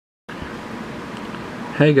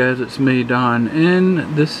Hey guys, it's me, Don,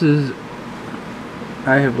 and this is,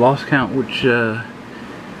 I have lost count which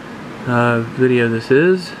video this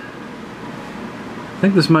is. I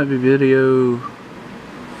think this might be video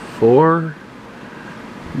 4,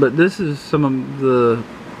 but this is some of the,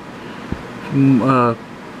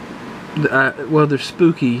 well, they're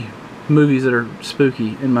spooky movies that are spooky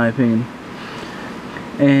in my opinion.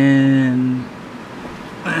 And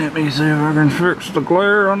let me see if I can fix the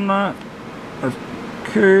glare on that.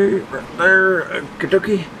 Okay, right there,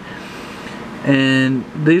 okie-dokie. And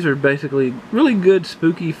these are basically really good,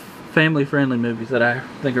 spooky, family-friendly movies that I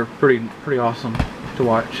think are pretty awesome to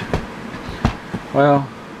watch. Well,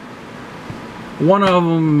 one of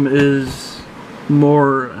them is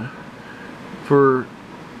more for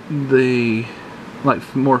the,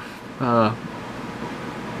 like, more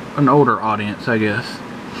an older audience, I guess.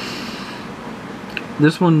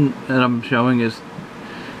 This one that I'm showing is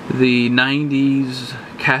the 90s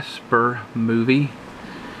Casper movie.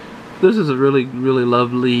 This is a really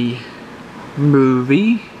lovely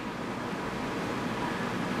movie,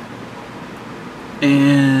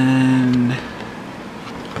 and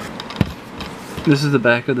this is the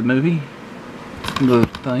back of the movie, the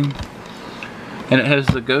thing, and it has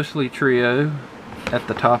the ghostly trio at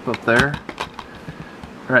the top up there,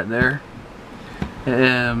 right there,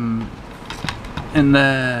 and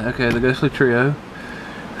the ghostly trio,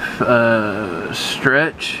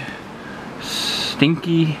 Stretch,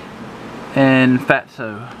 Stinky, and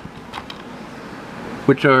Fatso,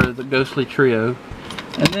 which are the ghostly trio.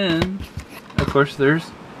 And then, of course,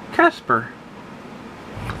 there's Casper.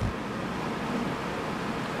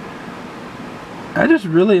 I just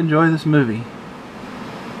really enjoy this movie.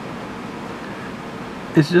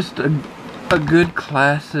 It's just a good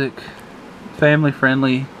classic,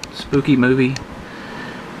 family-friendly, spooky movie.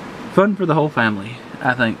 Fun for the whole family,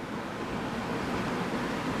 I think.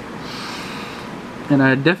 And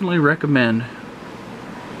I definitely recommend.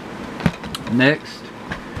 Next,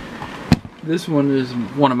 this one is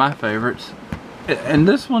one of my favorites, and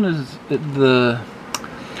this one is the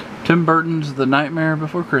Tim Burton's The Nightmare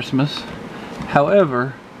Before Christmas.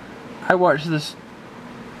 However, I watch this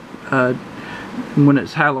when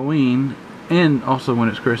it's Halloween and also when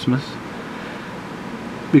it's Christmas,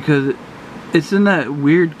 because it's in that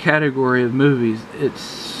weird category of movies.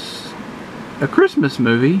 It's a Christmas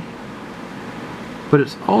movie, but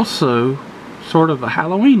it's also sort of a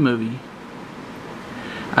Halloween movie.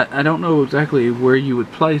 I don't know exactly where you would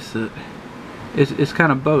place it. It's kind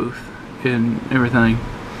of both and everything.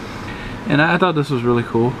 And I thought this was really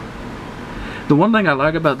cool. The one thing I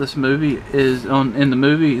like about this movie is in the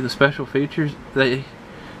movie, the special features, they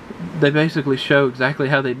basically show exactly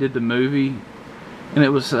how they did the movie. And it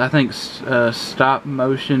was, I think, stop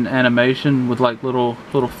motion animation with like little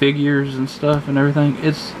figures and stuff and everything.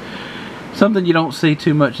 It's something you don't see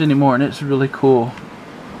too much anymore, and it's really cool.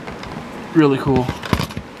 Really cool.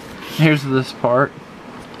 Here's this part.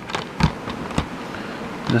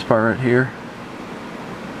 This part right here.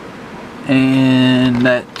 And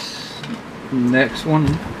that's next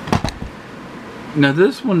one. Now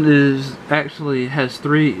this one actually has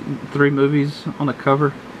three movies on the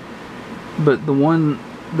cover. But the one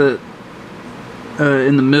that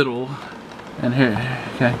in the middle, and here,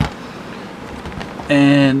 okay,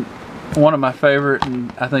 and one of my favorite,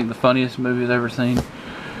 and I think the funniest movies I've ever seen,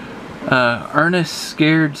 Ernest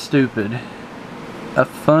Scared Stupid. A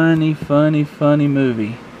funny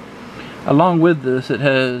movie. Along with this, it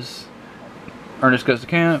has Ernest Goes to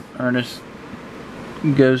Camp, Ernest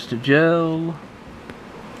Goes to Jail,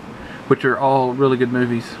 which are all really good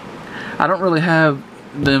movies. I don't really have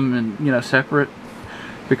them in, separate,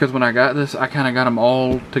 because when I got this, I kind of got them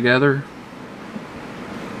all together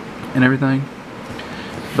and everything.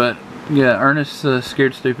 But yeah, Ernest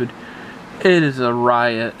Scared Stupid, it is a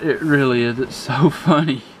riot. It really is. It's so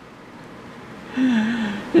funny.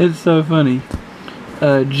 It's so funny.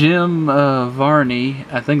 Jim Varney,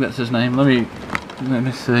 I think that's his name. Let me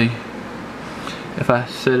see if I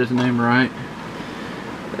said his name right.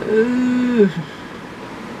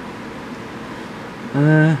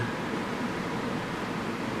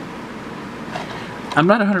 I'm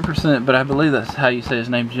not 100%, but I believe that's how you say his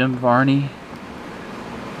name, Jim Varney.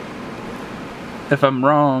 If I'm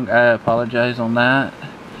wrong, I apologize on that.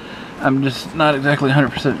 I'm just not exactly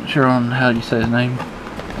 100% sure on how you say his name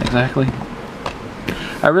exactly.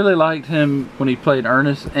 I really liked him when he played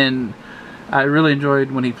Ernest, and I really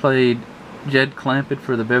enjoyed when he played Jed Clampett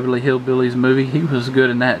for the Beverly Hillbillies movie. He was good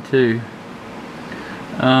in that too.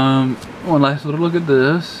 One last little look at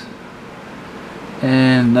this,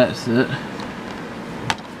 and that's it.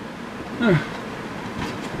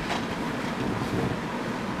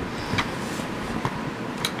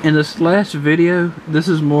 In this last video, this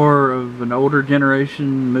is more of an older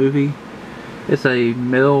generation movie. It's a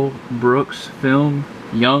Mel Brooks film,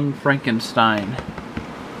 Young Frankenstein,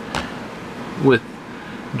 with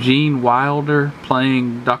Gene Wilder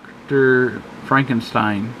playing Dr.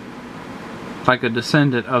 Frankenstein, like a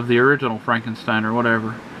descendant of the original Frankenstein or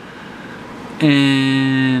whatever.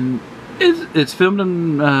 And it's filmed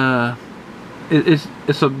in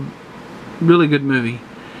it's a really good movie.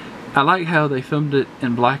 I like how they filmed it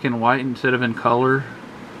in black and white instead of in color,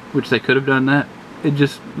 which they could have done that. It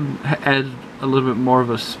just adds a little bit more of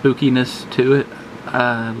a spookiness to it.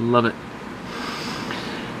 I love it.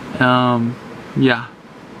 Yeah.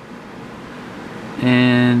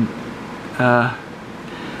 And a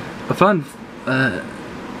fun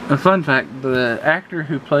fact: the actor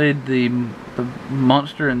who played the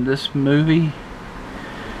monster in this movie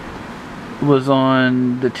was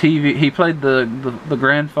on the TV. He played the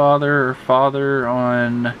grandfather or father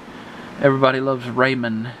on Everybody Loves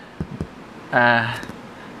Raymond. At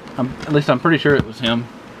least I'm pretty sure it was him.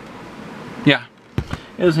 Yeah,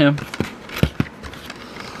 it was him.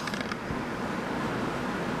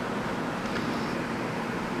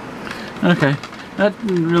 Okay, not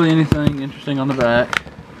really anything interesting on the back.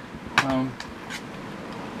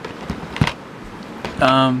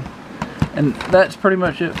 And that's pretty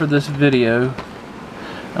much it for this video.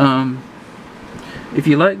 If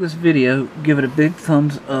you like this video, give it a big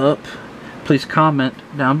thumbs up. Please comment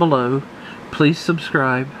down below. Please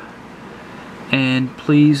subscribe. And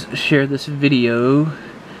please share this video.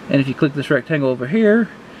 And if you click this rectangle over here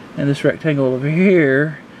and this rectangle over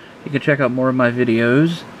here, you can check out more of my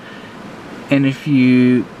videos. And if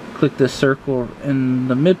you click this circle in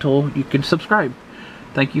the middle, you can subscribe.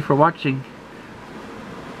 Thank you for watching.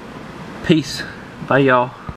 Peace. Bye, y'all.